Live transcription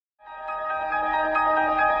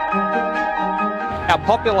Our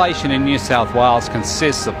population in New South Wales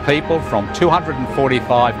consists of people from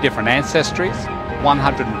 245 different ancestries,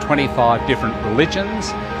 125 different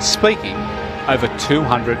religions, speaking over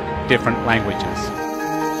 200 different languages.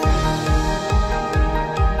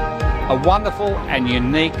 A wonderful and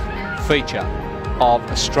unique feature of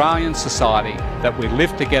Australian society that we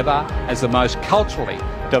live together as the most culturally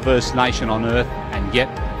diverse nation on earth and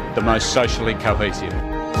yet the most socially cohesive.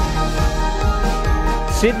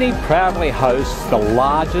 Sydney proudly hosts the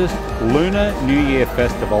largest Lunar New Year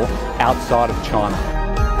festival outside of China.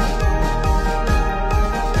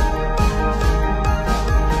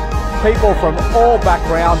 People from all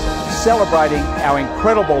backgrounds celebrating our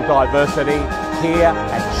incredible diversity here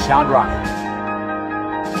at Chand Raat.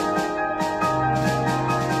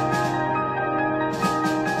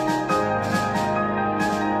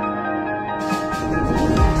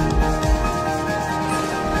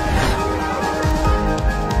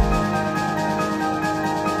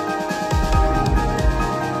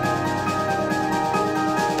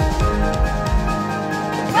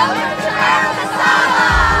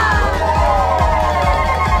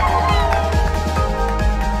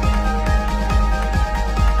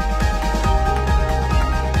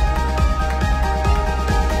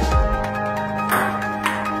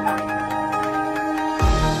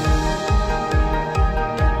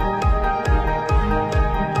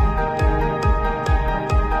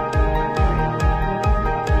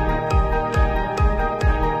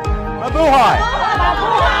 Mabuhay!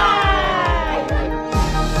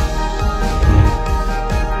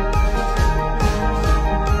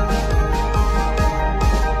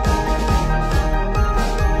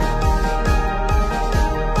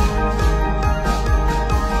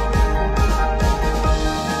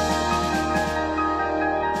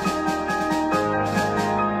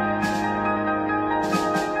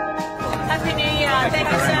 Happy New Year. Thank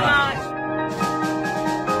you so much.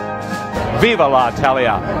 Viva la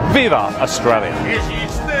Italia! Viva Australia!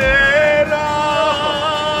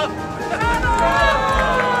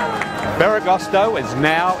 Ferragosto is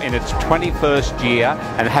now in its 21st year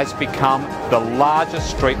and has become the largest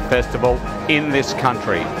street festival in this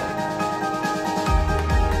country.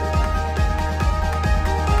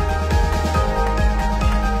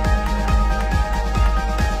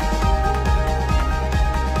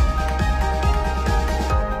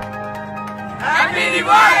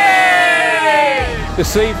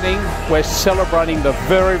 This evening we're celebrating the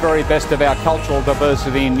very, very best of our cultural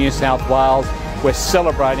diversity in New South Wales. We're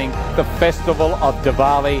celebrating the Festival of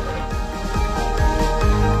Diwali.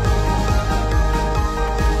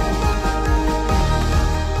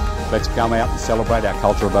 Let's come out and celebrate our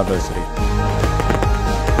cultural diversity.